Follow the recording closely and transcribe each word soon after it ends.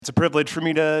It's a privilege for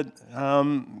me to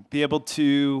be able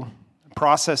to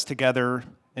process together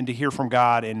and to hear from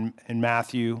God in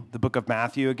Matthew, the book of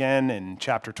Matthew again, in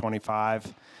chapter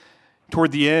 25,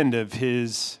 toward the end of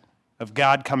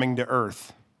God coming to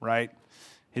earth, right?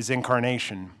 His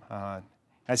incarnation,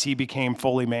 as he became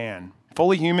fully man,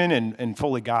 fully human and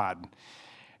fully God.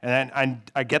 And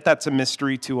I get that's a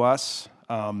mystery to us.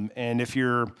 And if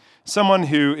you're someone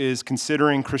who is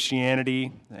considering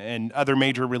Christianity and other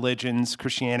major religions,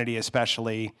 Christianity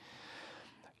especially,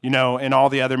 in all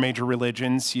the other major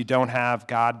religions, you don't have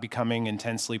God becoming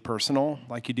intensely personal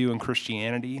like you do in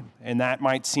Christianity. And that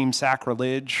might seem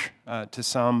sacrilege to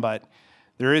some, but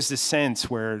there is this sense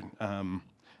where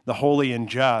the holy and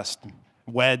just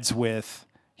weds with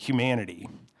humanity.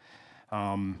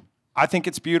 I think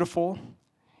it's beautiful.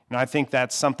 And I think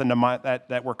that's something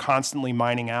that we're constantly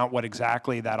mining out what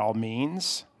exactly that all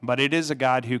means. But it is a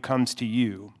God who comes to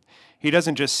you. He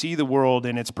doesn't just see the world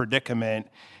in its predicament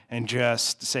and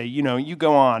just say, you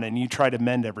go on and you try to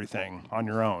mend everything on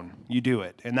your own. You do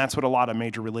it. And that's what a lot of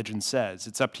major religion says.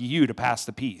 It's up to you to pass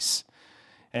the peace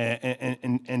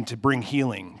and to bring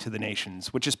healing to the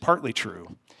nations, which is partly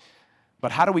true.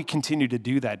 But how do we continue to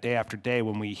do that day after day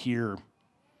when we hear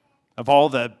of all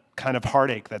the kind of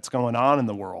heartache that's going on in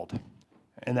the world,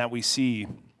 and that we see,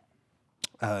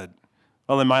 in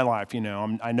my life,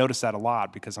 I notice that a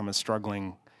lot because I'm a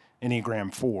struggling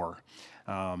Enneagram 4.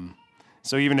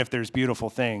 So even if there's beautiful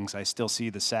things, I still see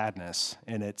the sadness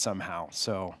in it somehow.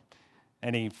 So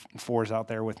any 4s out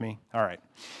there with me? All right.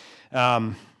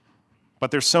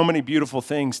 But there's so many beautiful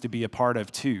things to be a part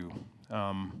of too.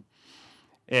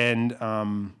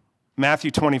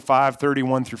 Matthew 25,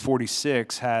 31 through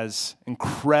 46 has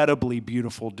incredibly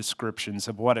beautiful descriptions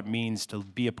of what it means to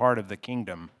be a part of the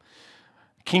kingdom.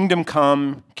 Kingdom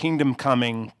come, kingdom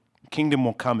coming, kingdom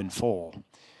will come in full.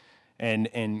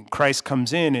 And Christ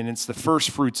comes in, and it's the first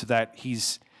fruits of that.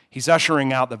 He's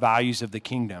ushering out the values of the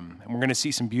kingdom. And we're going to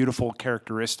see some beautiful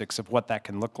characteristics of what that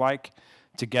can look like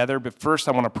together. But first,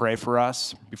 I want to pray for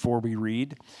us before we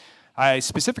read. I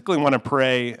specifically want to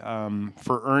pray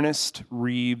for Ernest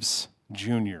Reeves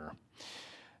Jr.,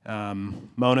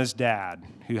 Mona's dad,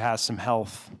 who has some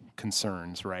health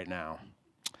concerns right now.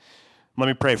 Let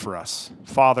me pray for us.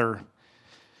 Father,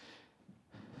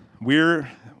 we're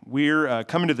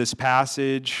coming to this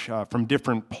passage from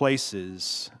different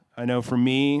places. I know for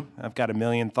me, I've got a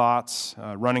million thoughts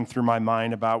running through my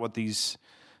mind about what these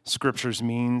scriptures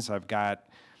means. I've got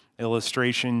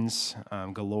illustrations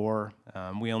galore.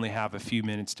 We only have a few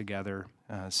minutes together,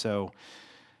 so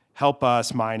help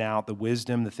us mine out the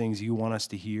wisdom, the things you want us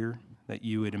to hear, that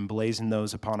you would emblazon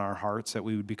those upon our hearts, that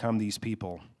we would become these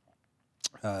people,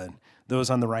 those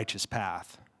on the righteous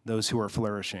path, those who are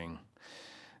flourishing.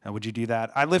 Would you do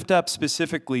that? I lift up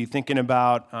specifically thinking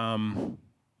about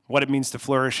what it means to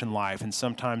flourish in life, and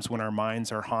sometimes when our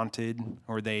minds are haunted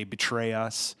or they betray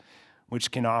us,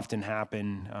 which can often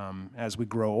happen as we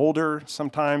grow older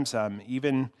sometimes,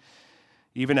 even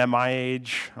at my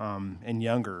age and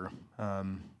younger.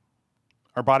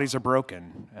 Our bodies are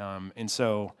broken. And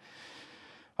so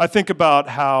I think about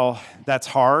how that's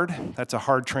hard. That's a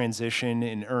hard transition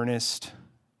in Ernest,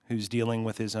 who's dealing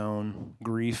with his own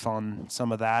grief on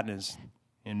some of that,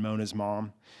 and Mona's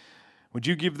mom. Would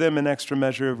you give them an extra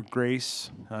measure of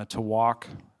grace to walk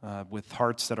with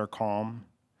hearts that are calm?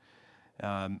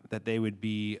 That they would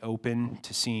be open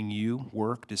to seeing you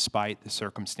work despite the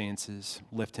circumstances.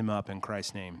 Lift him up in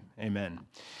Christ's name. Amen.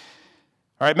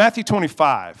 All right, Matthew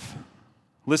 25.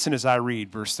 Listen as I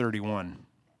read verse 31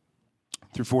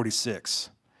 through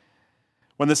 46.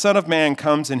 When the Son of Man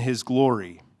comes in his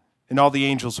glory and all the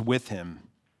angels with him,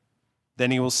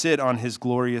 then he will sit on his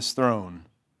glorious throne.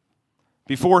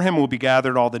 Before him will be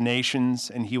gathered all the nations,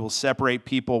 and he will separate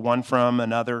people one from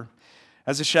another,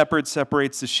 as a shepherd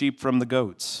separates the sheep from the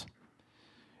goats.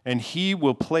 And he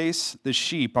will place the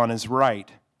sheep on his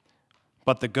right,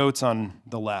 but the goats on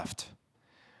the left.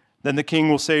 Then the king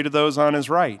will say to those on his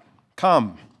right,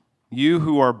 "Come, you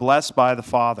who are blessed by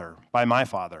my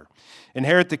Father,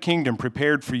 inherit the kingdom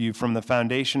prepared for you from the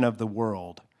foundation of the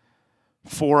world.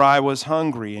 For I was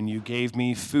hungry, and you gave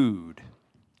me food.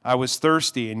 I was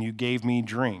thirsty, and you gave me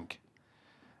drink.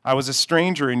 I was a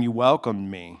stranger, and you welcomed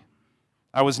me.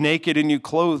 I was naked, and you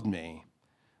clothed me.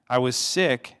 I was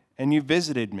sick, and you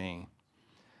visited me.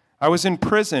 I was in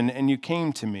prison, and you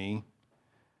came to me."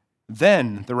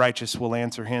 Then the righteous will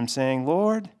answer him, saying,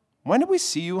 "Lord, when did we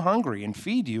see you hungry and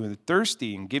feed you, and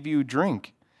thirsty and give you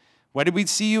drink? When did we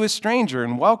see you a stranger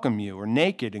and welcome you, or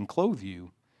naked and clothe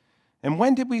you? And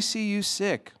when did we see you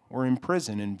sick or in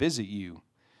prison and visit you?"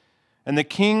 And the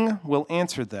king will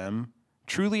answer them,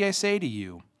 "Truly I say to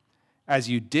you, as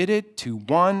you did it to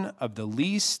one of the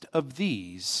least of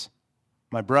these,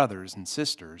 my brothers and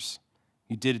sisters,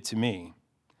 you did it to me.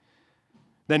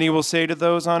 Then he will say to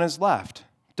those on his left,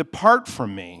 depart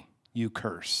from me, you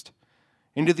cursed,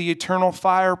 into the eternal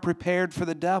fire prepared for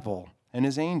the devil and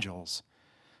his angels.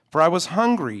 For I was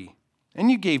hungry,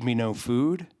 and you gave me no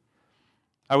food.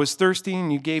 I was thirsty,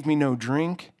 and you gave me no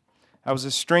drink. I was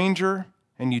a stranger,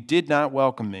 and you did not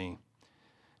welcome me.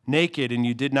 Naked, and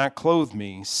you did not clothe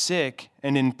me. Sick,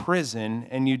 and in prison,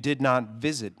 and you did not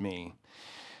visit me.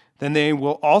 Then they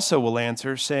will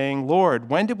answer, saying, Lord,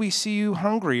 when did we see you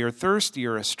hungry or thirsty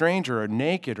or a stranger or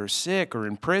naked or sick or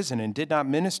in prison and did not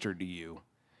minister to you?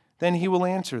 Then he will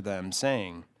answer them,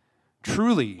 saying,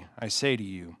 truly, I say to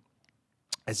you,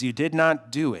 as you did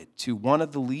not do it to one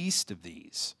of the least of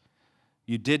these,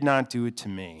 you did not do it to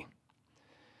me.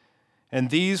 And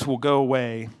these will go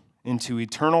away into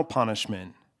eternal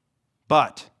punishment,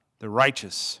 but the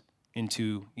righteous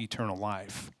into eternal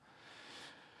life.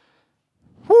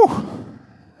 Whew,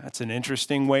 that's an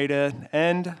interesting way to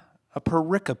end a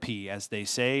pericope, as they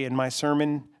say in my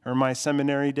sermon or my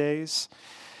seminary days.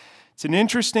 It's an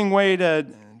interesting way to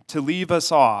leave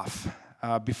us off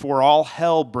before all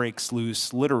hell breaks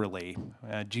loose, literally.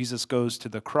 Jesus goes to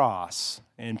the cross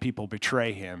and people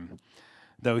betray him,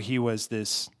 though he was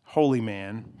this holy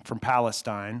man from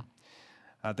Palestine,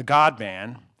 the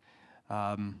God-man,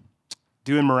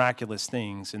 doing miraculous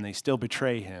things, and they still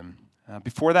betray him.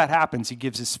 Before that happens, he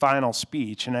gives his final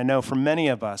speech, and I know for many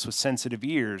of us with sensitive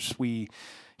ears, we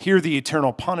hear the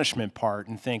eternal punishment part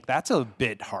and think, that's a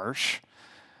bit harsh.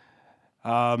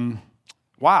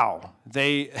 Wow,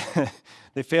 they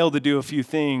they failed to do a few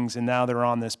things, and now they're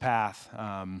on this path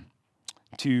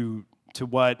to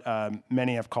what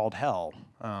many have called hell.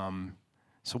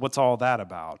 So what's all that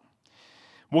about?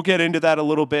 We'll get into that a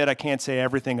little bit. I can't say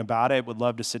everything about it. Would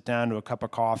love to sit down to a cup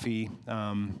of coffee.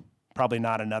 Probably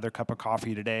not another cup of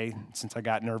coffee today since I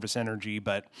got nervous energy,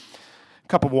 but a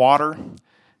cup of water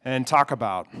and talk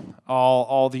about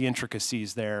all the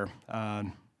intricacies there.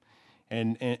 And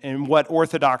what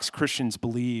Orthodox Christians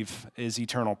believe is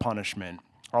eternal punishment.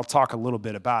 I'll talk a little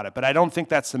bit about it, but I don't think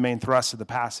that's the main thrust of the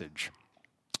passage.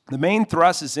 The main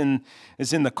thrust is in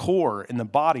the core, in the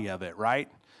body of it, right?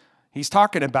 He's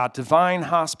talking about divine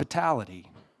hospitality.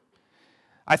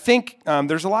 I think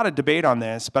there's a lot of debate on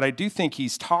this, but I do think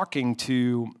he's talking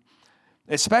to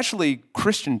especially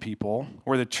Christian people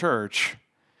or the church,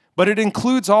 but it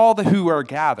includes all who are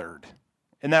gathered.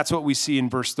 And that's what we see in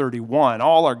verse 31.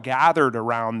 All are gathered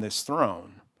around this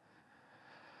throne.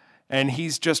 And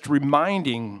he's just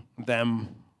reminding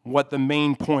them what the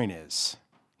main point is.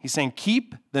 He's saying,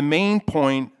 keep the main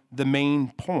point the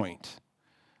main point.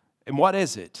 And what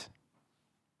is it?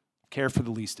 Care for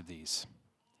the least of these.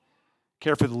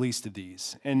 Care for the least of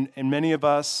these. And many of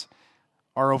us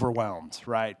are overwhelmed,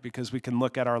 right? Because we can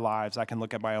look at our lives. I can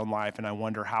look at my own life, and I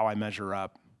wonder how I measure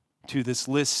up to this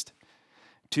list,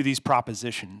 to these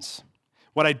propositions.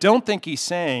 What I don't think he's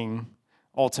saying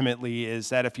ultimately is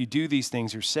that if you do these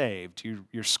things, you're saved.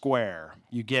 You're square.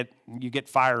 You get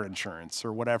fire insurance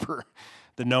or whatever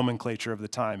the nomenclature of the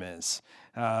time is.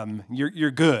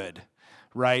 You're good,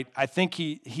 right? I think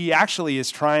he actually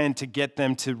is trying to get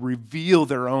them to reveal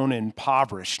their own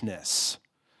impoverishedness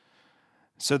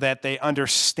so that they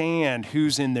understand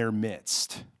who's in their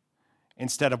midst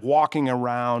instead of walking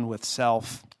around with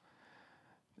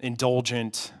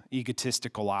self-indulgent,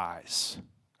 egotistical eyes.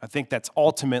 I think that's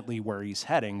ultimately where he's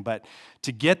heading. But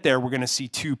to get there, we're going to see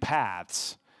two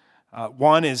paths.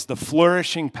 One is the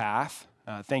flourishing path.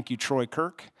 Thank you, Troy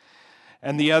Kirk.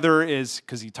 And the other is,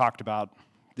 because he talked about,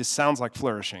 this sounds like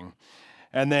flourishing.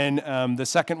 And then the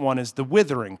second one is the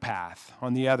withering path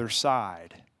on the other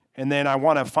side. And then I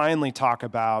want to finally talk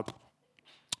about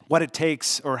what it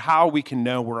takes or how we can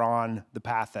know we're on the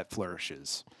path that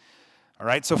flourishes. All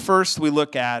right, so first we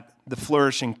look at the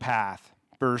flourishing path,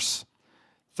 verse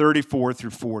 34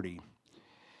 through 40.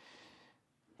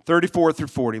 34 through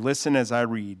 40, listen as I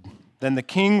read. Then the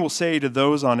king will say to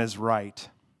those on his right,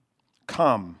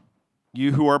 come,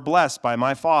 you who are blessed by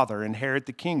my Father, inherit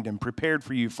the kingdom prepared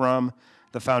for you from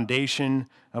the foundation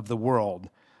of the world.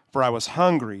 For I was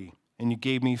hungry, and you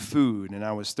gave me food, and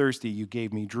I was thirsty, you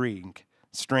gave me drink.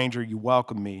 Stranger, you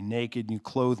welcomed me. Naked, you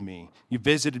clothed me. You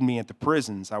visited me at the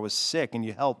prisons. I was sick, and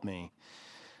you helped me.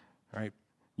 All right?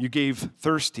 You gave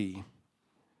thirsty.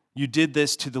 You did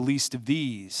this to the least of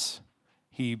these.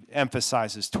 He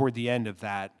emphasizes toward the end of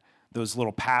those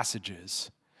little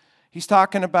passages. He's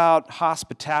talking about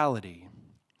hospitality.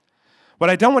 What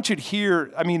I don't want you to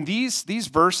hear, these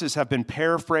verses have been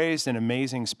paraphrased in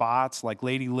amazing spots, like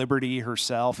Lady Liberty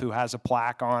herself, who has a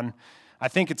plaque on I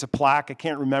think it's a plaque. I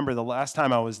can't remember the last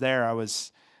time I was there. I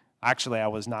was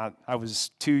not. I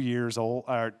was 2 years old,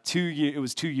 it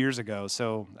was 2 years ago,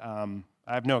 so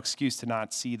I have no excuse to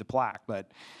not see the plaque.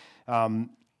 But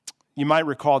you might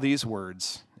recall these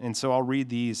words, and so I'll read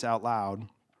these out loud.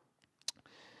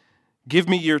 Give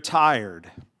me your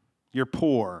tired, your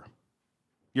poor,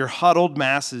 your huddled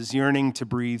masses yearning to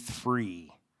breathe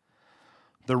free,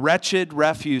 the wretched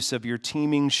refuse of your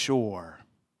teeming shore.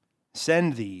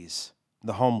 Send these,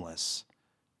 the homeless,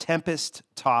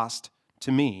 tempest-tossed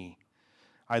to me.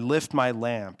 I lift my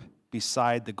lamp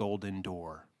beside the golden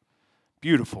door.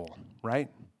 Beautiful, right?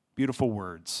 Beautiful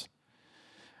words.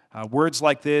 Words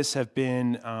like this have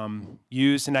been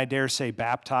used, and I dare say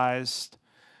baptized,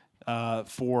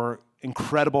 for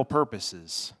incredible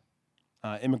purposes.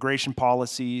 Immigration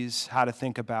policies, how to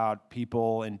think about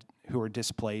people who are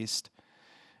displaced.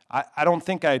 I don't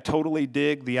think I totally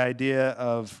dig the idea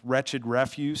of wretched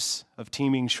refuse of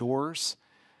teeming shores.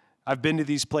 I've been to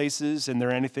these places, and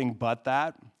they're anything but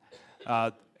that.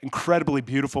 Incredibly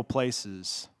beautiful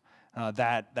places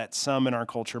that some in our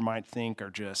culture might think are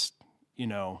just,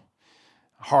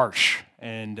 harsh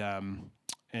and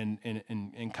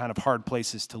kind of hard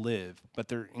places to live. But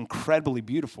they're incredibly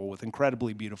beautiful with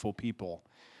incredibly beautiful people.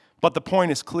 But the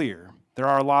point is clear. There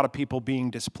are a lot of people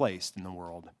being displaced in the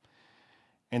world.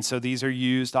 And so these are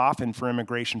used often for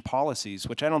immigration policies,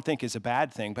 which I don't think is a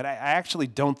bad thing, but I actually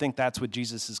don't think that's what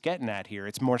Jesus is getting at here.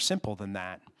 It's more simple than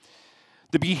that.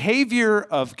 The behavior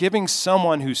of giving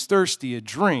someone who's thirsty a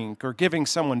drink, or giving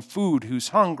someone food who's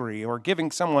hungry, or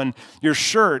giving someone your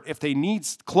shirt if they need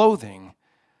clothing,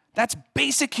 that's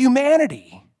basic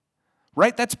humanity,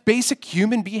 right? That's basic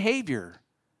human behavior.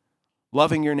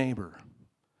 Loving your neighbor.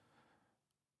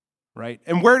 Right?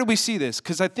 And where do we see this?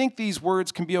 Because I think these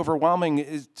words can be overwhelming.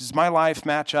 Does my life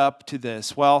match up to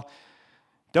this? Well,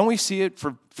 don't we see it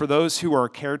for those who are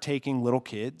caretaking little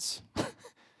kids?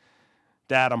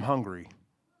 Dad, I'm hungry.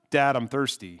 Dad, I'm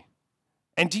thirsty.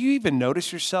 And do you even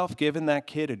notice yourself giving that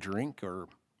kid a drink or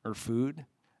food?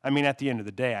 I mean, at the end of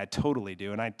the day, I totally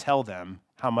do. And I tell them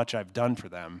how much I've done for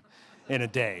them in a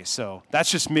day. So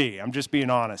that's just me. I'm just being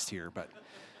honest here. But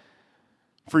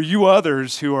for you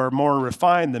others who are more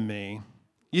refined than me,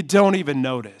 you don't even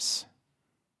notice.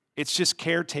 It's just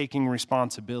caretaking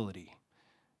responsibility.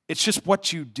 It's just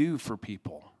what you do for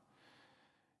people.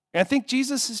 And I think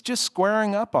Jesus is just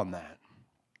squaring up on that.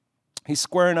 He's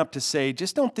squaring up to say,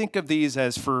 just don't think of these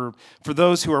as for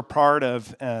those who are part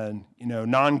of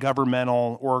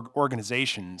non-governmental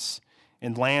organizations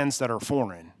in lands that are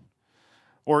foreign.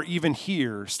 Or even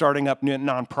here, starting up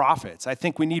nonprofits. I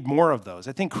think we need more of those.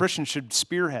 I think Christians should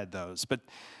spearhead those. But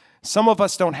some of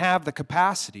us don't have the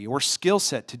capacity or skill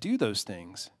set to do those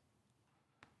things.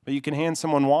 But you can hand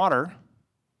someone water.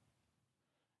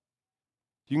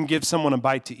 You can give someone a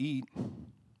bite to eat.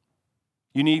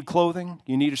 You need clothing?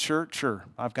 You need a shirt? Sure,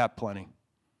 I've got plenty.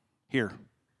 Here,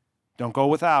 don't go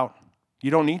without.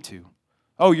 You don't need to.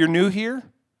 Oh, you're new here?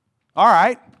 All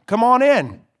right, come on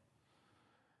in.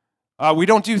 We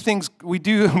don't do things, we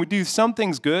do some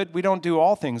things good. We don't do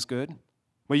all things good.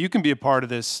 Well, you can be a part of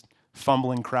this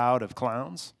fumbling crowd of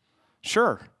clowns.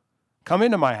 Sure, come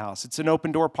into my house. It's an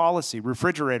open door policy.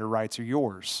 Refrigerator rights are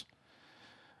yours.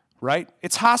 Right?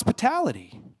 It's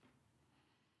hospitality.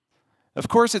 Of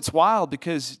course, it's wild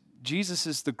because Jesus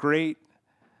is the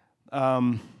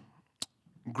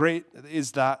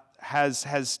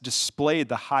has displayed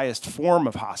the highest form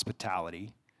of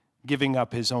hospitality, giving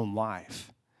up his own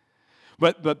life.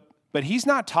 But he's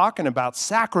not talking about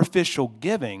sacrificial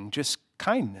giving, just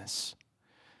kindness.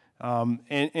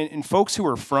 And folks who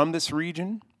are from this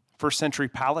region, first century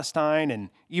Palestine, and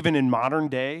even in modern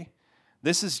day,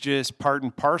 this is just part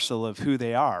and parcel of who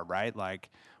they are, right? Like,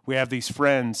 we have these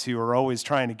friends who are always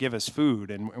trying to give us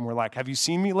food, and we're like, have you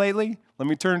seen me lately? Let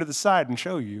me turn to the side and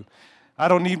show you. I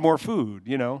don't need more food,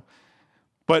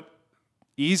 But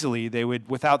easily they would,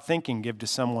 without thinking, give to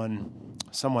someone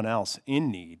else in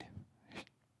need.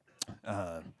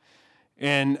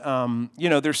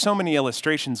 There's so many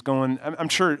illustrations going. I'm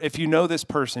sure if you know this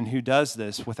person who does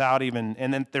this without even,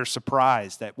 and then they're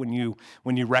surprised that when you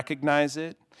recognize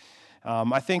it.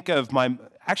 I think of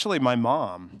my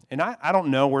mom, and I don't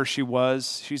know where she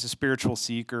was. She's a spiritual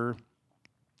seeker.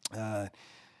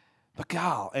 But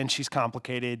God, and she's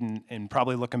complicated, and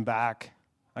probably looking back,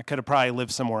 I could have probably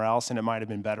lived somewhere else, and it might have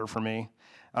been better for me.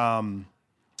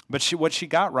 But what she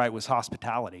got right was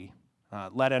hospitality.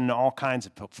 Let in all kinds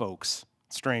of folks,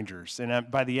 strangers. And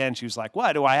by the end, she was like,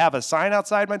 what, do I have a sign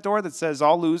outside my door that says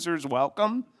all losers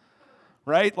welcome?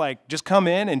 Right? Like, just come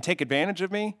in and take advantage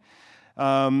of me?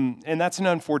 And that's an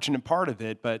unfortunate part of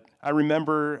it. But I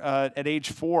remember at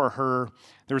age 4,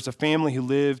 there was a family who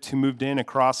moved in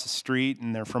across the street,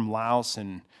 and they're from Laos,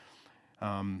 and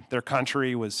their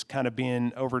country was kind of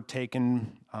being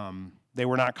overtaken. They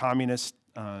were not communist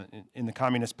in the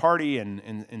Communist Party,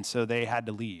 and so they had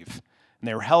to leave. And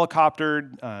they were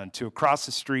helicoptered to across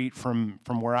the street from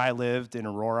where I lived in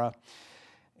Aurora.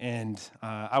 And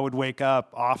I would wake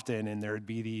up often, and there would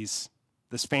be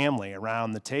this family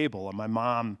around the table, and my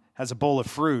mom has a bowl of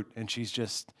fruit, and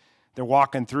they're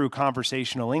walking through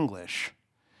conversational English.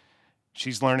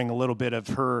 She's learning a little bit of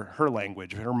her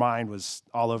language. Her mind was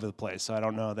all over the place, so I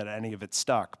don't know that any of it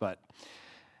stuck, but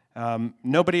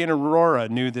nobody in Aurora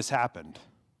knew this happened.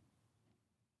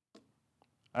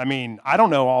 I mean, I don't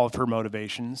know all of her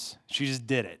motivations. She just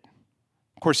did it.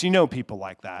 Of course, you know people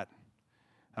like that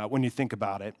when you think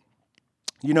about it.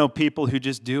 You know people who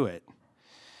just do it.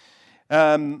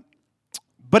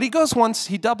 But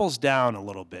he doubles down a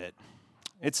little bit.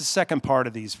 It's the second part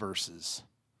of these verses.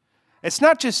 It's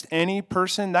not just any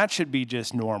person. That should be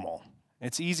just normal.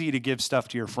 It's easy to give stuff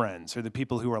to your friends or the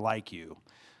people who are like you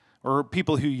or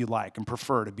people who you like and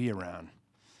prefer to be around.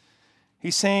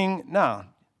 He's saying, no,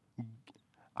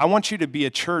 I want you to be a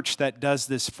church that does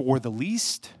this for the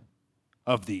least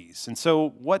of these. And so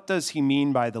what does he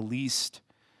mean by the least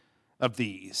of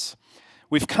these?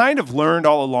 We've kind of learned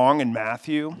all along in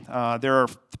Matthew. There are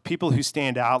people who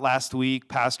stand out. Last week,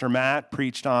 Pastor Matt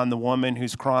preached on the woman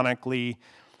who's chronically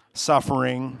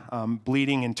suffering,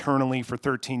 bleeding internally for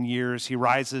 13 years. He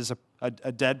rises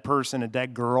a dead person, a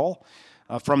dead girl,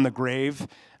 from the grave,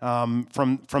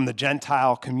 from the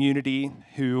Gentile community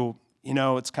who,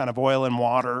 it's kind of oil and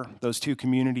water, those two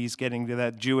communities getting to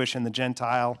that Jewish and the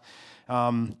Gentile.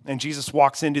 And Jesus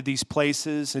walks into these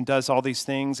places and does all these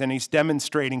things, and he's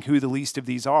demonstrating who the least of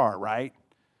these are, right?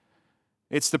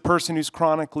 It's the person who's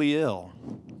chronically ill.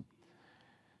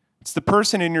 It's the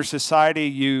person in your society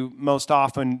you most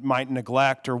often might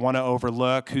neglect or want to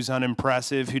overlook, who's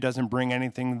unimpressive, who doesn't bring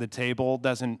anything to the table,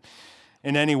 doesn't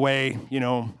in any way,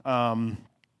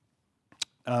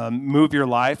 move your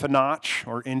life a notch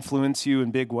or influence you in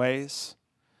big ways.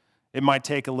 It might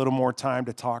take a little more time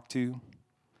to talk to.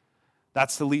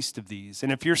 That's the least of these.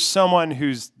 And if you're someone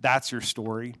that's your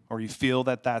story, or you feel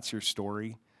that that's your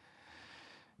story,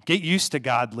 get used to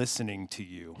God listening to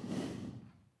you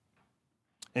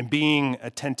and being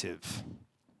attentive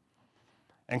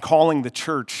and calling the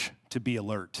church to be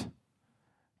alert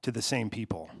to the same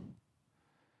people.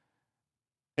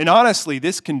 And honestly,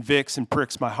 this convicts and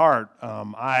pricks my heart.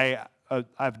 I have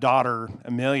a daughter,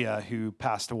 Amelia, who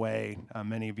passed away,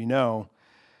 many of you know.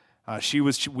 She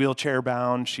was wheelchair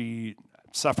bound. She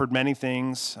suffered many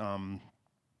things,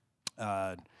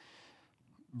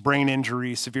 brain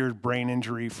injury, severe brain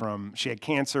injury she had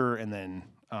cancer and then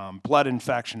blood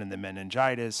infection and then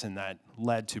meningitis, and that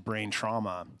led to brain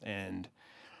trauma. And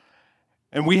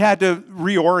we had to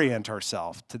reorient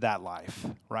ourselves to that life,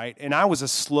 right? And I was a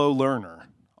slow learner,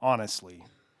 honestly.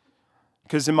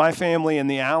 Because in my family and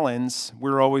the Allens,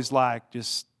 we're always like,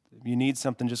 if you need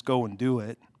something, just go and do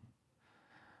it.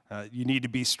 You need to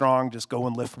be strong, just go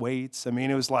and lift weights. I mean,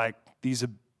 it was like,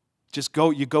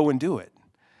 you go and do it.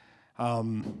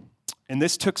 And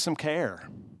this took some care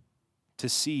to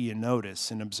see and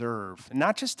notice and observe. And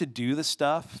not just to do the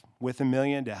stuff with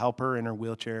Amelia, to help her in her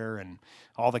wheelchair and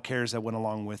all the cares that went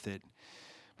along with it.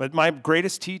 But my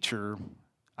greatest teacher,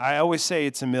 I always say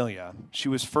it's Amelia. She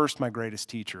was first my greatest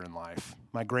teacher in life,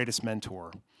 my greatest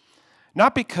mentor.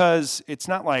 Not because it's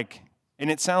not like, and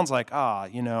it sounds like,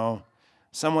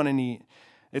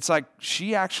 it's like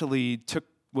she actually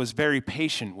was very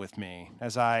patient with me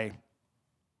as I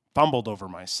fumbled over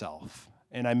myself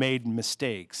and I made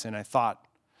mistakes and I thought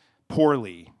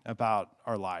poorly about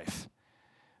our life.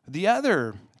 The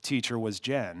other teacher was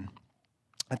Jen.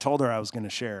 I told her I was going to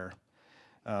share.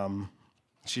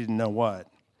 She didn't know what.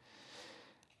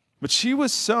 But she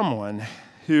was someone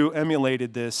who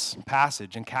emulated this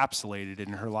passage, encapsulated it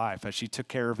in her life as she took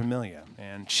care of Amelia.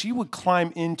 And she would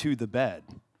climb into the bed,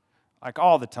 like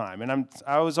all the time. And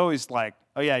I was always like,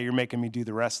 oh yeah, you're making me do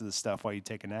the rest of the stuff while you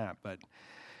take a nap. But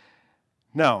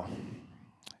no,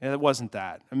 it wasn't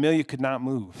that. Amelia could not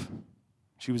move.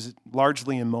 She was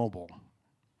largely immobile.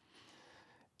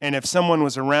 And if someone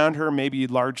was around her, maybe you'd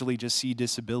largely just see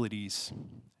disabilities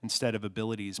instead of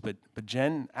abilities. But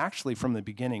Jen actually from the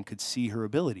beginning could see her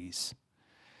abilities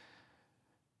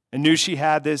and knew she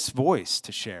had this voice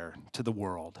to share to the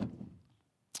world.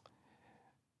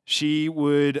 She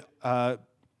would,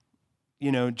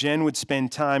 Jen would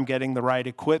spend time getting the right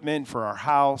equipment for our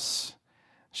house,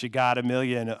 She got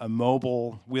Amelia a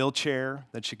mobile wheelchair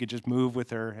that she could just move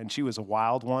with her, and she was a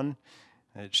wild one,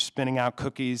 spinning out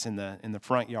cookies in the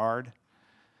front yard.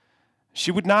 She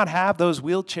would not have those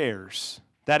wheelchairs,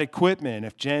 that equipment,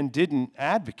 if Jen didn't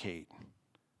advocate.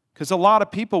 Because a lot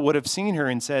of people would have seen her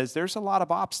and says, there's a lot of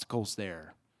obstacles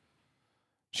there.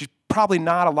 She's probably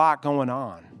not a lot going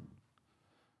on.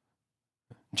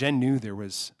 Jen knew there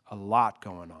was a lot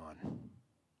going on.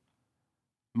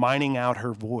 Mining out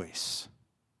her voice,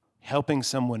 helping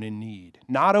someone in need,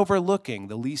 not overlooking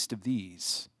the least of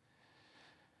these,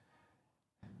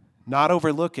 not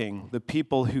overlooking the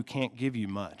people who can't give you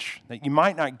much, that you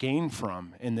might not gain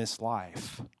from in this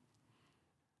life.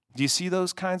 Do you see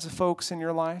those kinds of folks in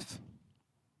your life?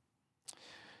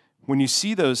 When you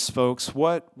see those folks,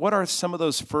 what are some of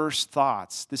those first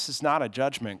thoughts? This is not a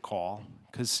judgment call,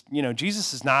 because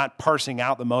Jesus is not parsing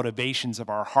out the motivations of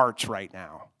our hearts right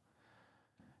now.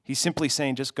 He's simply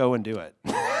saying, just go and do it.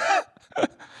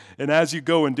 And as you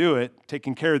go and do it,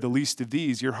 taking care of the least of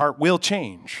these, your heart will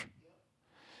change.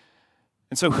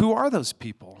 And so who are those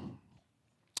people?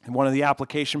 And one of the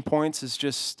application points is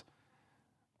just,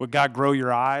 would God grow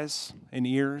your eyes and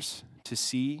ears to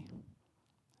see,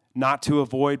 not to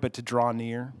avoid, but to draw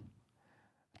near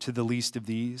to the least of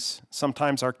these?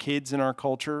 Sometimes our kids in our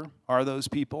culture are those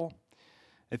people.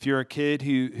 If you're a kid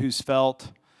who's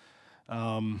felt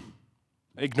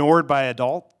ignored by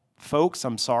adult folks,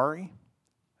 I'm sorry.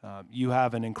 You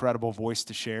have an incredible voice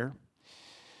to share.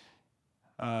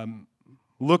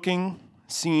 Looking,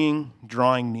 seeing,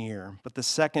 drawing near. But the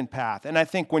second path, and I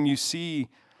think when you see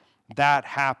that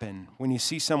happen, when you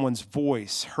see someone's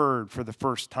voice heard for the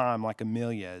first time, like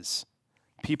Amelia's,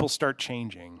 people start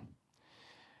changing.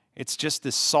 It's just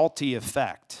this salty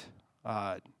effect.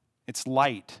 It's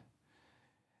light.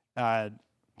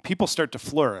 People start to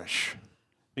flourish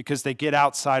because they get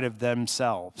outside of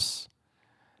themselves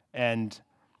and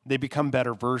they become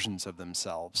better versions of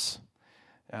themselves.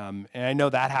 And I know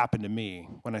that happened to me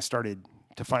when I started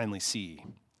to finally see.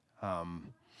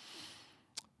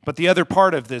 But the other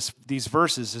part of these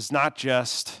verses is not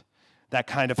just that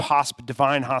kind of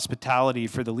divine hospitality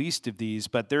for the least of these,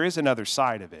 but there is another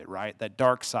side of it, right? That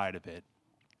dark side of it.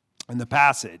 In the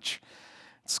passage,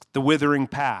 it's the withering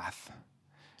path.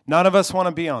 None of us want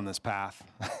to be on this path.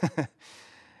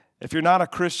 If you're not a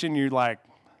Christian, you're like,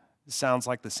 it sounds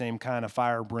like the same kind of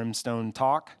fire brimstone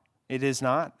talk. It is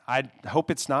not. I hope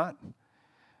it's not.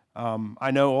 I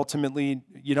know ultimately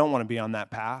you don't want to be on that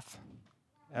path.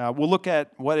 We'll look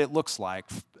at what it looks like,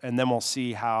 and then we'll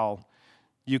see how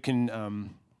you can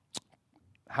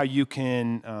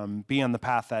be on the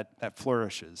path that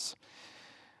flourishes.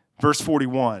 Verse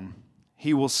 41,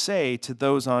 he will say to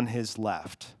those on his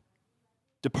left,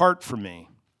 depart from me.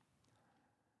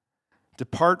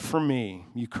 Depart from me,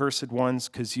 you cursed ones,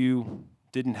 because you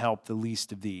didn't help the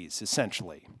least of these,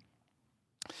 essentially.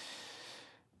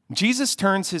 Jesus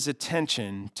turns his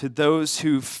attention to those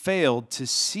who failed to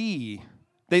see.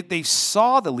 They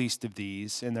saw the least of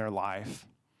these in their life,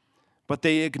 but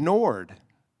they ignored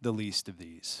the least of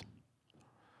these.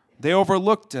 They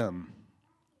overlooked them.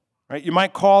 Right? You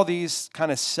might call these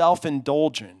kind of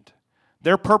self-indulgent.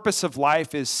 Their purpose of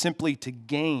life is simply to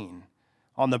gain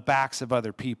on the backs of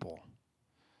other people.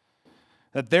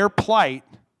 That their plight,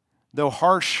 though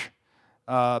harsh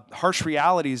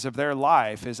realities of their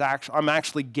life, I'm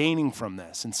actually gaining from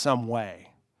this in some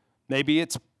way. Maybe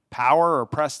it's power or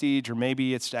prestige, or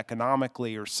maybe it's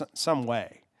economically or some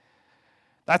way.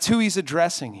 That's who he's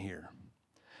addressing here.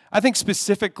 I think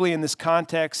specifically in this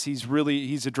context,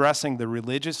 he's addressing the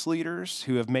religious leaders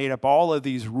who have made up all of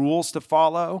these rules to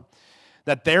follow,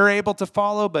 that they're able to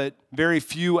follow, but very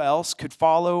few else could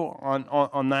follow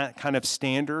on that kind of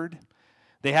standard.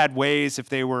 They had ways, if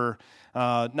they were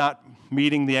not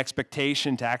meeting the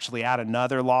expectation, to actually add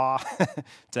another law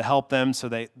to help them so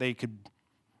they could,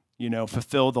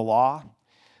 fulfill the law,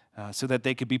 so that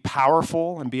they could be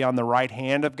powerful and be on the right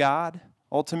hand of God,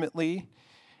 ultimately.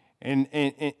 And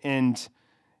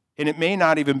it may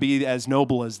not even be as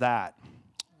noble as that.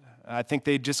 I think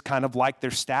they just kind of like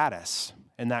their status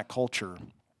in that culture.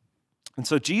 And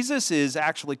so Jesus is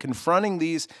actually confronting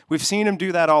these. We've seen him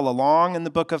do that all along in the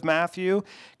book of Matthew,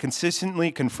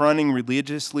 consistently confronting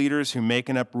religious leaders who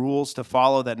making up rules to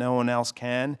follow that no one else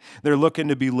can. They're looking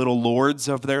to be little lords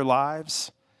of their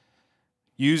lives,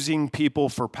 using people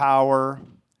for power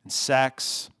and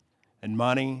sex and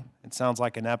money. It sounds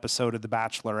like an episode of The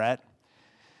Bachelorette,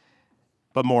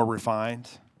 but more refined.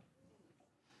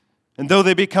 And though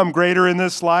they become greater in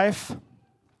this life,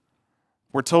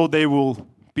 we're told they will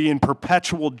be in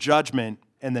perpetual judgment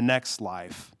in the next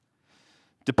life.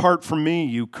 Depart from me,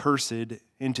 you cursed,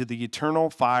 into the eternal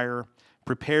fire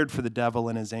prepared for the devil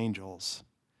and his angels.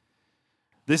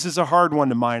 This is a hard one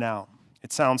to mine out.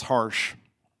 It sounds harsh.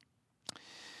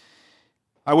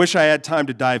 I wish I had time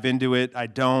to dive into it. I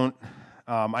don't.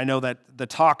 I know that the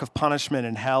talk of punishment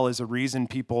and hell is a reason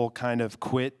people kind of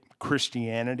quit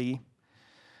Christianity.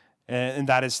 And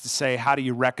that is to say, how do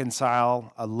you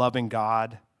reconcile a loving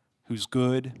God who's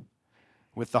good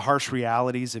with the harsh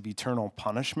realities of eternal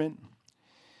punishment?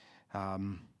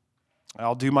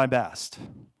 I'll do my best.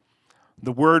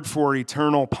 The word for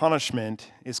eternal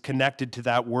punishment is connected to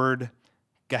that word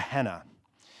Gehenna.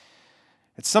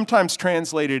 It's sometimes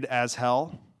translated as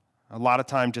hell, a lot of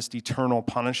time just eternal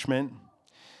punishment.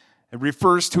 It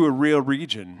refers to a real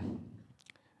region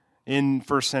in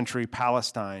first century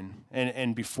Palestine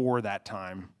and before that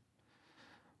time,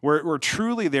 where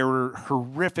truly there were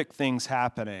horrific things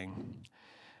happening.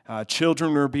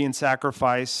 Children were being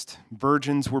sacrificed,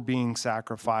 virgins were being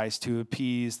sacrificed to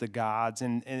appease the gods.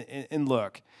 And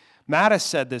look, Matt has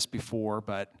said this before,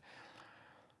 but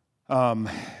don't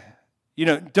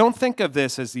think of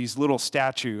this as these little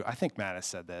statue. I think Matt has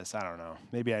said this. I don't know.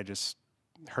 Maybe I just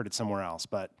heard it somewhere else.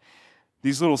 But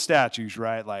these little statues,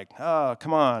 right? Like, oh,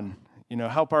 come on,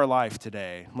 help our life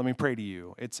today. Let me pray to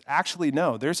you. It's actually,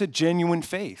 no, there's a genuine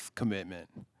faith commitment.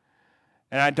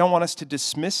 And I don't want us to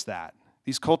dismiss that.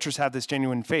 These cultures have this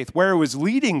genuine faith. Where it was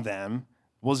leading them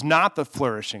was not the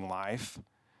flourishing life,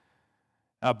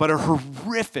 but a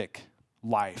horrific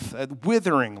life, a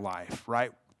withering life,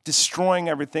 right? Destroying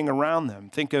everything around them.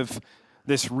 Think of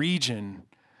this region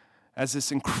as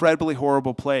this incredibly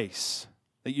horrible place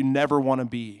that you never want to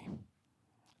be.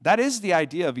 That is the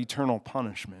idea of eternal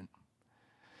punishment.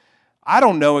 I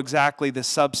don't know exactly the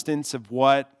substance of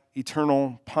what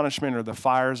eternal punishment or the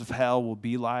fires of hell will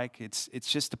be like. It's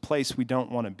just a place we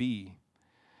don't want to be.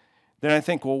 Then I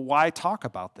think, well, why talk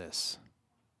about this?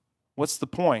 What's the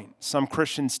point? Some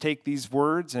Christians take these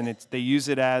words and they use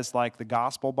it as like the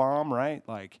gospel bomb, right?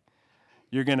 Like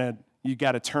you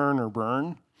got to turn or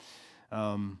burn.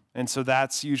 And so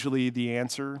that's usually the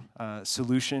answer,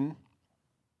 solution.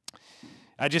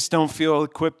 I just don't feel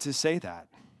equipped to say that.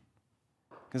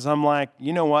 Because I'm like,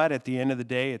 you know what? At the end of the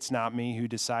day, it's not me who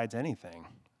decides anything.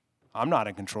 I'm not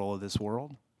in control of this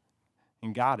world,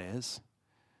 and God is.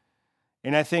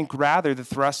 And I think rather the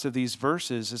thrust of these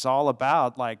verses is all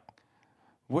about, like,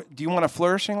 do you want a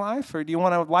flourishing life, or do you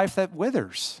want a life that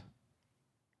withers?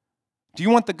 Do you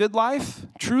want the good life,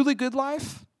 truly good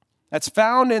life, that's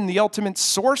found in the ultimate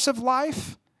source of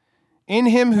life, in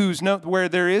Him where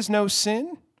there is no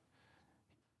sin?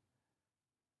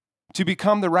 To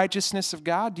become the righteousness of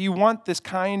God? Do you want this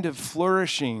kind of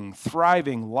flourishing,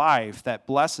 thriving life that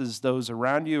blesses those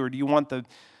around you, or do you want the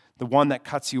one that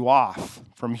cuts you off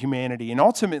from humanity? And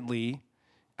ultimately,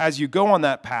 as you go on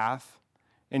that path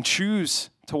and choose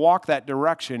to walk that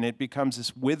direction, it becomes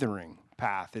this withering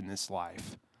path in this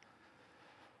life.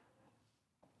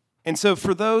 And so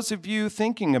for those of you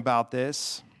thinking about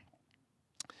this,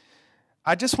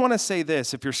 I just want to say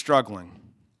this if you're struggling.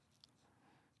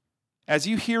 As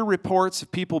you hear reports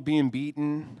of people being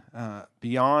beaten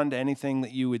beyond anything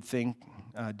that you would think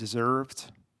deserved,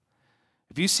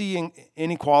 if you see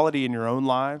inequality in your own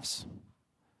lives,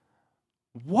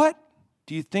 what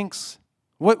do you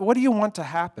what do you want to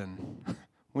happen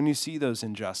when you see those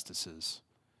injustices?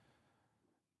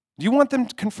 Do you want them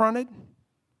confronted?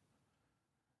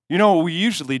 You know what we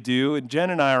usually do, and Jen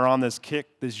and I are on this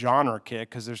genre kick,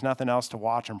 because there's nothing else to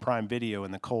watch on Prime Video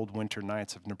in the cold winter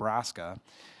nights of Nebraska.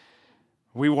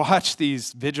 We watch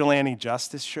these vigilante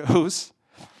justice shows,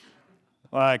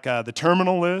 like The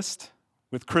Terminal List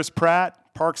with Chris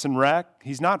Pratt, Parks and Rec.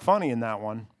 He's not funny in that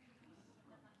one.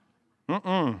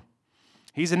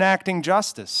 He's enacting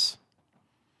justice.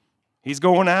 He's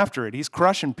going after it. He's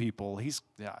crushing people. He's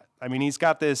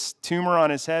got this tumor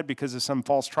on his head because of some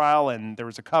false trial, and there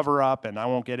was a cover-up, and I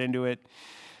won't get into it.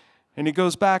 And he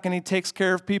goes back and he takes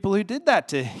care of people who did that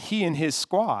to he and his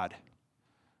squad.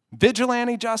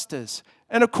 Vigilante justice.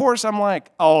 And of course, I'm like,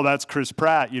 oh, that's Chris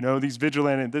Pratt.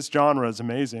 This genre is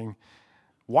amazing.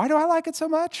 Why do I like it so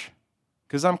much?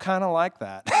 Because I'm kind of like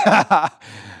that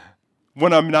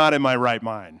when I'm not in my right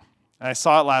mind. I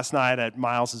saw it last night at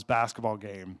Miles' basketball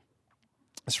game.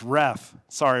 This ref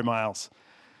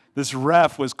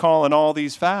was calling all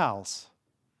these fouls.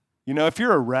 If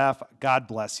you're a ref, God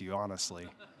bless you, honestly.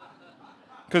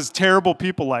 Because terrible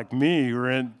people like me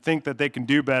think that they can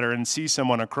do better and see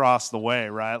someone across the way,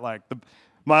 right? Like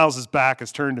Miles' back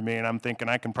is turned to me, and I'm thinking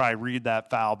I can probably read that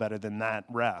foul better than that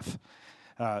ref.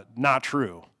 Not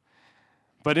true.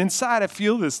 But inside I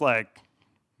feel this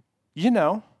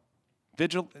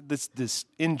this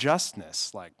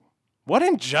injustice. Like, what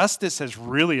injustice has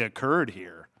really occurred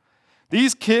here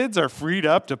These kids are freed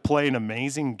up to play an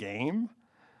amazing game.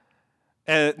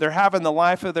 And they're having the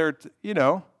life of their,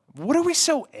 what are we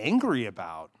so angry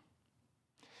about?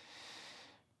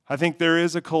 I think there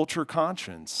is a culture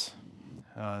conscience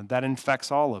that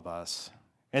infects all of us,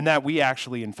 and that we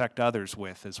actually infect others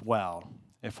with as well,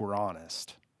 if we're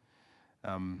honest.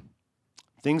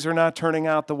 Things are not turning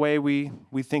out the way we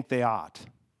think they ought.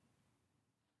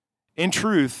 In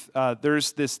truth,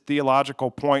 there's this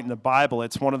theological point in the Bible.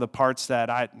 It's one of the parts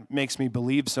that makes me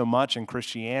believe so much in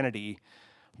Christianity.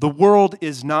 The world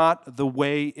is not the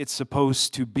way it's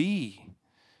supposed to be.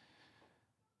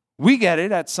 We get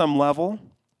it at some level.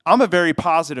 I'm a very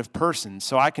positive person,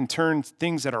 so I can turn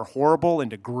things that are horrible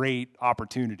into great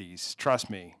opportunities. Trust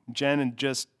me. Jen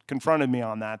just confronted me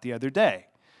on that the other day.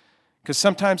 Because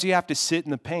sometimes you have to sit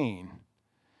in the pain.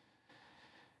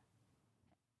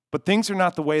 But things are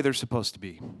not the way they're supposed to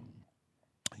be.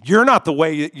 You're not the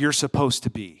way you're supposed to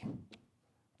be.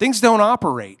 Things don't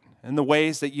operate in the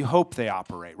ways that you hope they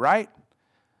operate, right?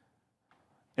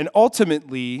 And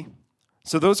ultimately,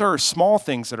 so those are small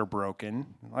things that are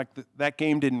broken. Like that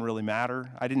game didn't really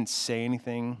matter. I didn't say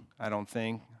anything, I don't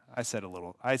think. I said a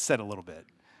little bit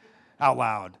out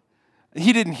loud.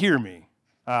 He didn't hear me.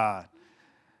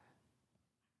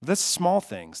 That's small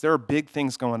things. There are big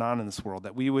things going on in this world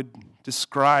that we would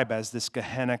describe as this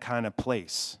Gehenna kind of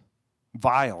place.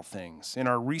 Vile things in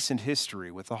our recent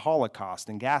history with the Holocaust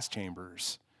and gas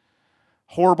chambers.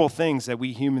 Horrible things that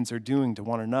we humans are doing to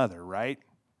one another, right?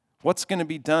 What's going to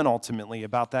be done ultimately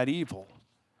about that evil?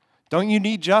 Don't you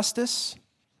need justice?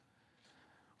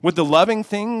 Would the loving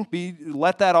thing be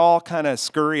let that all kind of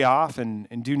scurry off and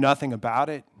do nothing about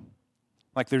it?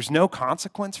 Like there's no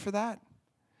consequence for that?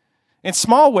 In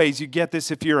small ways, you get this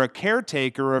if you're a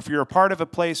caretaker or if you're a part of a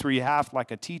place where you have,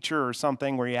 like a teacher or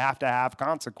something, where you have to have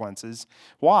consequences.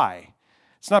 Why?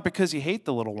 It's not because you hate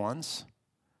the little ones.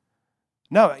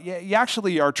 No, you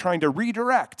actually are trying to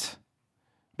redirect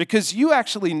because you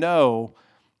actually know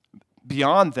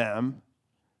beyond them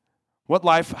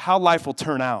how life will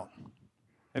turn out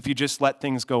if you just let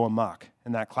things go amok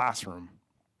in that classroom.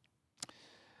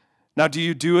 Now, do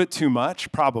you do it too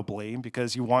much? Probably,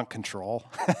 because you want control.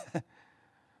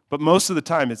 But most of the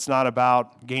time, it's not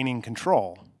about gaining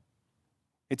control.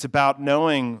 It's about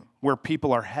knowing where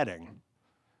people are heading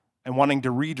and wanting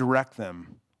to redirect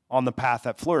them on the path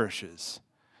that flourishes.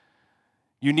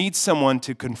 You need someone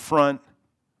to confront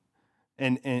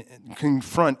and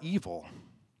confront evil,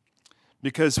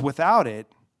 because without it,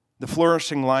 the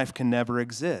flourishing life can never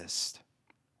exist.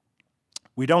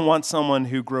 We don't want someone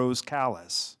who grows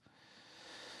callous.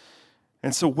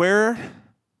 And so I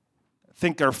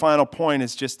think our final point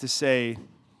is just to say,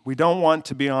 we don't want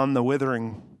to be on the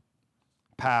withering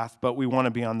path, but we want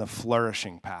to be on the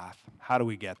flourishing path. How do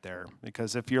we get there?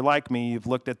 Because if you're like me, you've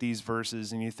looked at these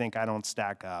verses and you think, I don't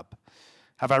stack up.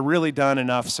 Have I really done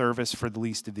enough service for the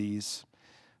least of these?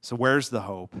 So where's the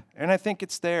hope? And I think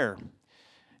it's there.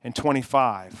 In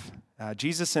 25,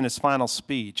 Jesus in his final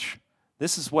speech,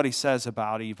 this is what he says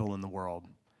about evil in the world.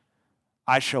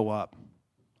 I show up.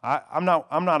 I'm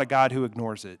not a God who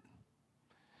ignores it.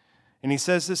 And he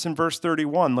says this in verse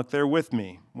 31. Look there with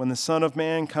me. When the Son of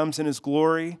Man comes in his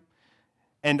glory,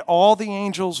 and all the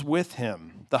angels with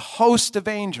him, the host of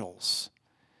angels.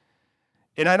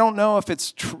 And I don't know if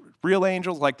it's real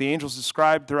angels like the angels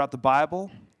described throughout the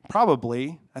Bible.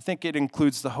 Probably. I think it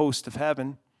includes the host of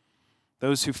heaven.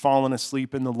 Those who've fallen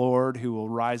asleep in the Lord, who will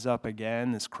rise up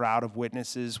again. This crowd of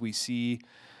witnesses we see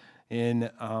in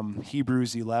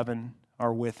Hebrews 11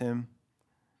 are with him.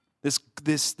 This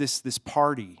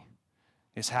party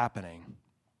is happening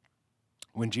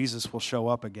when Jesus will show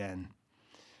up again.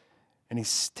 And he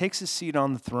takes his seat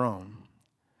on the throne.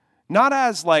 Not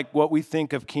as like what we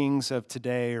think of kings of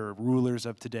today or rulers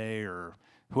of today or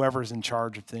whoever's in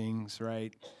charge of things,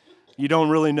 right? You don't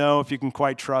really know if you can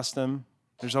quite trust them.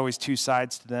 There's always two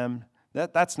sides to them.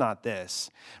 That's not this.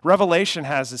 Revelation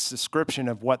has this description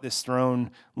of what this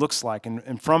throne looks like,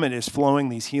 and from it is flowing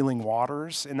these healing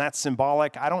waters, and that's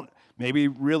symbolic. Maybe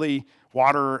really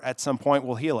water at some point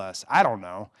will heal us. I don't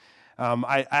know.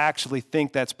 I actually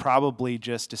think that's probably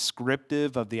just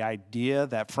descriptive of the idea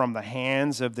that from the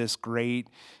hands of this great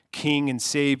King and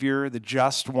Savior, the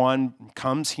just one,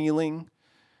 comes healing,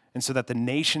 and so that the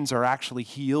nations are actually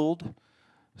healed.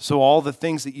 So all the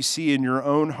things that you see in your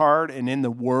own heart and in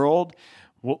the world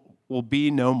will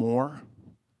be no more.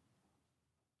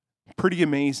 Pretty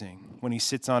amazing when he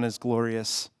sits on his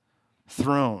glorious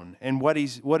throne. And what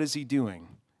is he doing?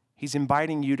 He's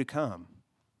inviting you to come.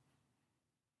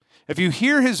 If you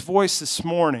hear his voice this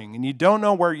morning and you don't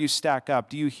know where you stack up,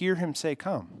 do you hear him say,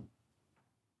 come?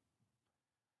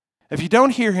 If you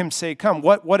don't hear him say, come,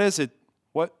 what is it?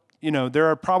 There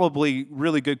are probably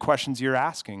really good questions you're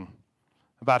asking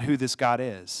about who this God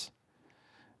is.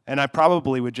 And I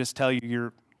probably would just tell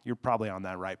you you're probably on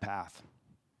that right path.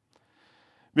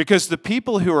 Because the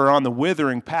people who are on the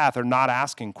withering path are not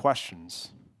asking questions.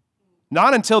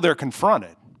 Not until they're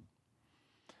confronted.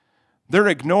 They're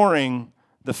ignoring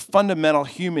the fundamental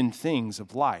human things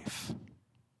of life.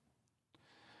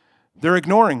 They're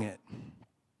ignoring it,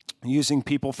 using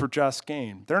people for just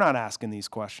gain. They're not asking these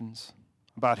questions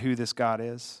about who this God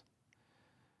is.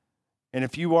 And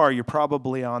if you are, you're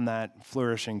probably on that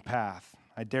flourishing path.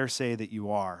 I dare say that you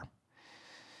are.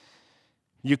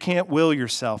 You can't will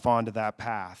yourself onto that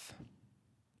path.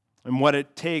 And what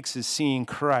it takes is seeing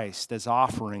Christ as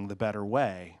offering the better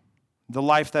way, the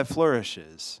life that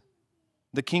flourishes,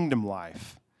 the kingdom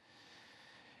life.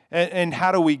 And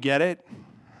how do we get it?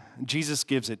 Jesus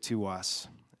gives it to us.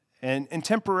 And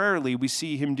temporarily we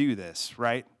see him do this,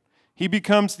 right? He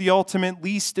becomes the ultimate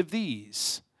least of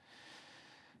these.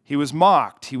 He was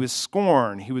mocked, he was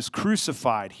scorned, he was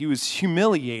crucified, he was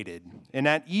humiliated. And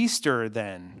at Easter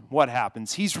then, what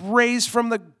happens? He's raised from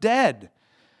the dead.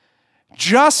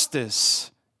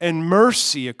 Justice and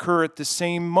mercy occur at the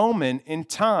same moment in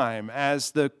time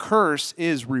as the curse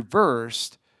is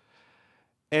reversed.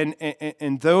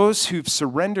 And those who've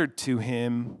surrendered to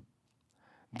him,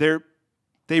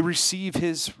 they receive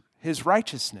his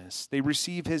righteousness. They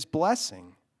receive his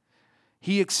blessing.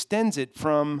 He extends it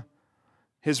from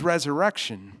his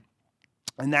resurrection.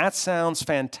 And that sounds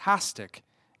fantastic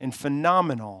and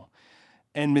phenomenal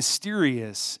and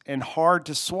mysterious and hard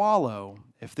to swallow.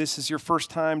 If this is your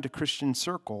first time to Christian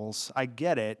circles, I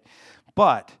get it.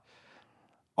 But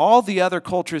all the other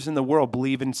cultures in the world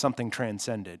believe in something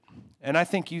transcendent. And I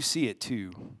think you see it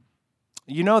too.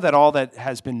 You know that all that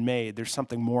has been made, there's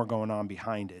something more going on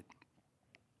behind it.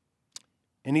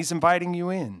 And he's inviting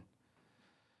you in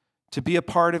to be a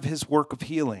part of his work of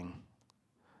healing,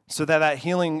 so that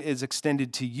healing is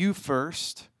extended to you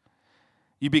first.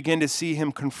 You begin to see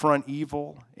him confront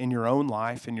evil in your own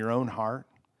life, in your own heart.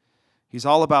 He's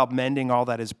all about mending all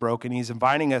that is broken. He's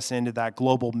inviting us into that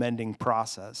global mending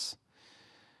process.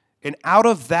 And out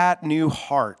of that new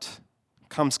heart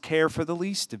comes care for the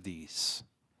least of these.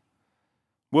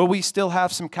 Will we still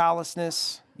have some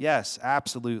callousness? Yes,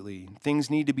 absolutely. Things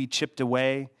need to be chipped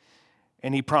away,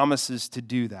 and he promises to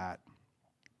do that.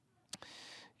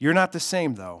 You're not the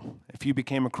same, though, if you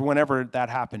became whenever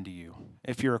that happened to you,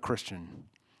 if you're a Christian.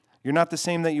 You're not the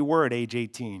same that you were at age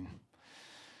 18,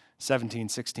 17,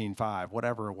 16, 5,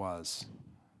 whatever it was.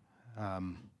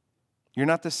 You're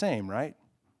not the same, right?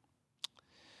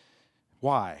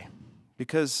 Why?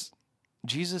 Because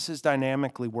Jesus is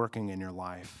dynamically working in your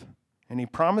life, and he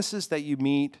promises that you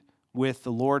meet with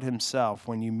the Lord himself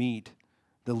when you meet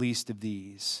the least of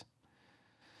these.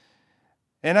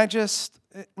 And I just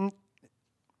want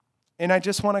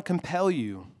to compel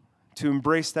you to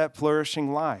embrace that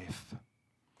flourishing life.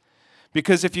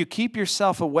 Because if you keep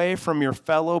yourself away from your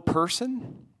fellow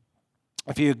person,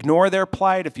 if you ignore their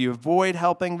plight, if you avoid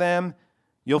helping them,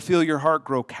 you'll feel your heart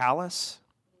grow callous.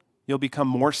 You'll become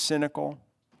more cynical.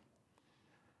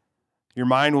 Your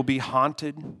mind will be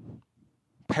haunted,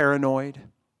 paranoid.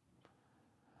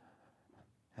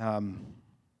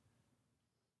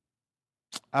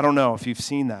 I don't know if you've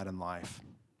seen that in life.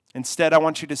 Instead, I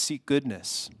want you to seek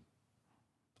goodness.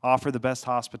 Offer the best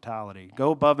hospitality.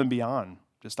 Go above and beyond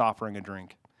just offering a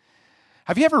drink.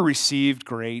 Have you ever received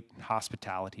great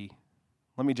hospitality?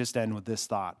 Let me just end with this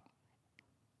thought.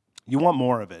 You want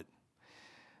more of it.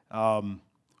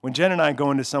 When Jen and I go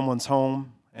into someone's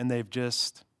home and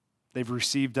they've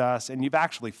received us, and you've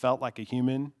actually felt like a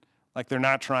human, like they're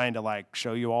not trying to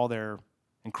show you all their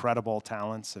incredible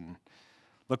talents and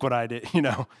look what I did,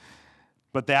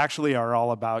 but they actually are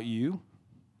all about you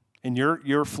and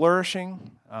you're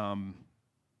flourishing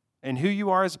and who you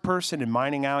are as a person and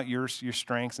mining out your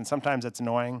strengths. And sometimes that's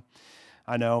annoying,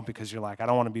 I know, because you're like, I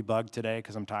don't want to be bugged today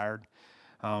because I'm tired.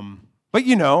 But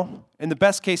in the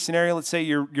best case scenario, let's say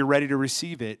you're ready to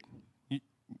receive it.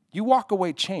 You walk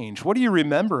away changed. What do you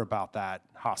remember about that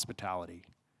hospitality?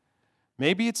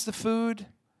 Maybe it's the food.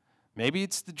 Maybe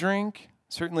it's the drink.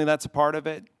 Certainly that's a part of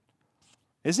it.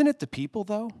 Isn't it the people,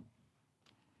 though?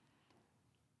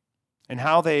 And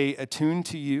how they attuned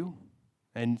to you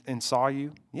and saw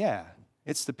you? Yeah,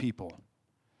 it's the people.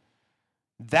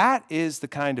 That is the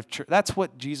kind of church. That's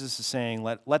what Jesus is saying.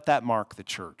 Let that mark the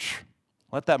church.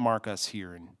 Let that mark us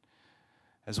here. And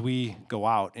as we go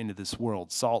out into this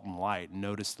world, salt and light, and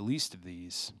notice the least of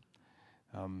these.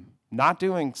 Not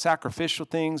doing sacrificial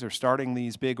things or starting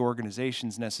these big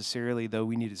organizations necessarily, though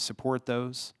we need to support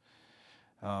those.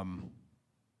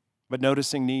 but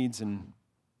noticing needs and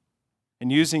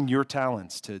using your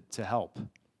talents to help.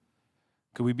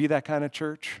 Could we be that kind of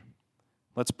church?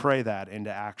 Let's pray that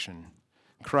into action.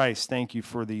 Christ, thank you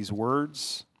for these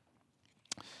words.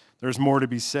 There's more to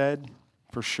be said,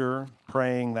 for sure,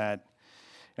 praying that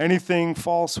anything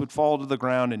false would fall to the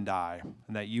ground and die,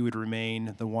 and that you would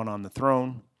remain the one on the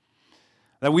throne.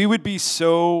 That we would be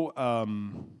so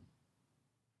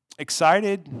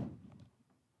excited,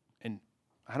 and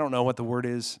I don't know what the word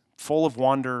is, full of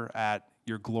wonder at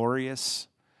your glorious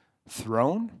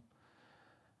throne.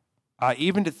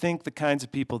 Even to think the kinds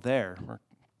of people there are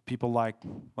people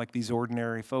like these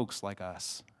ordinary folks like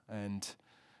us, and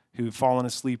who've fallen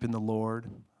asleep in the Lord.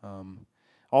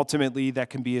 Ultimately, that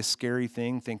can be a scary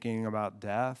thing, thinking about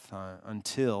death,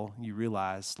 until you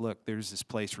realize, look, there's this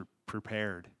place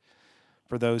prepared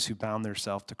for those who bound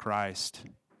themselves to Christ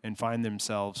and find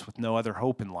themselves with no other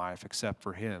hope in life except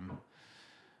for Him.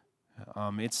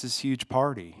 It's this huge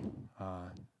party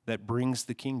that brings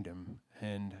the kingdom.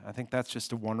 And I think that's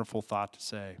just a wonderful thought to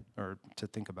say or to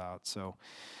think about. So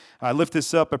I lift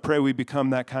this up. I pray we become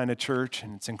that kind of church.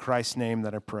 And it's in Christ's name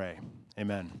that I pray.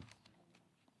 Amen.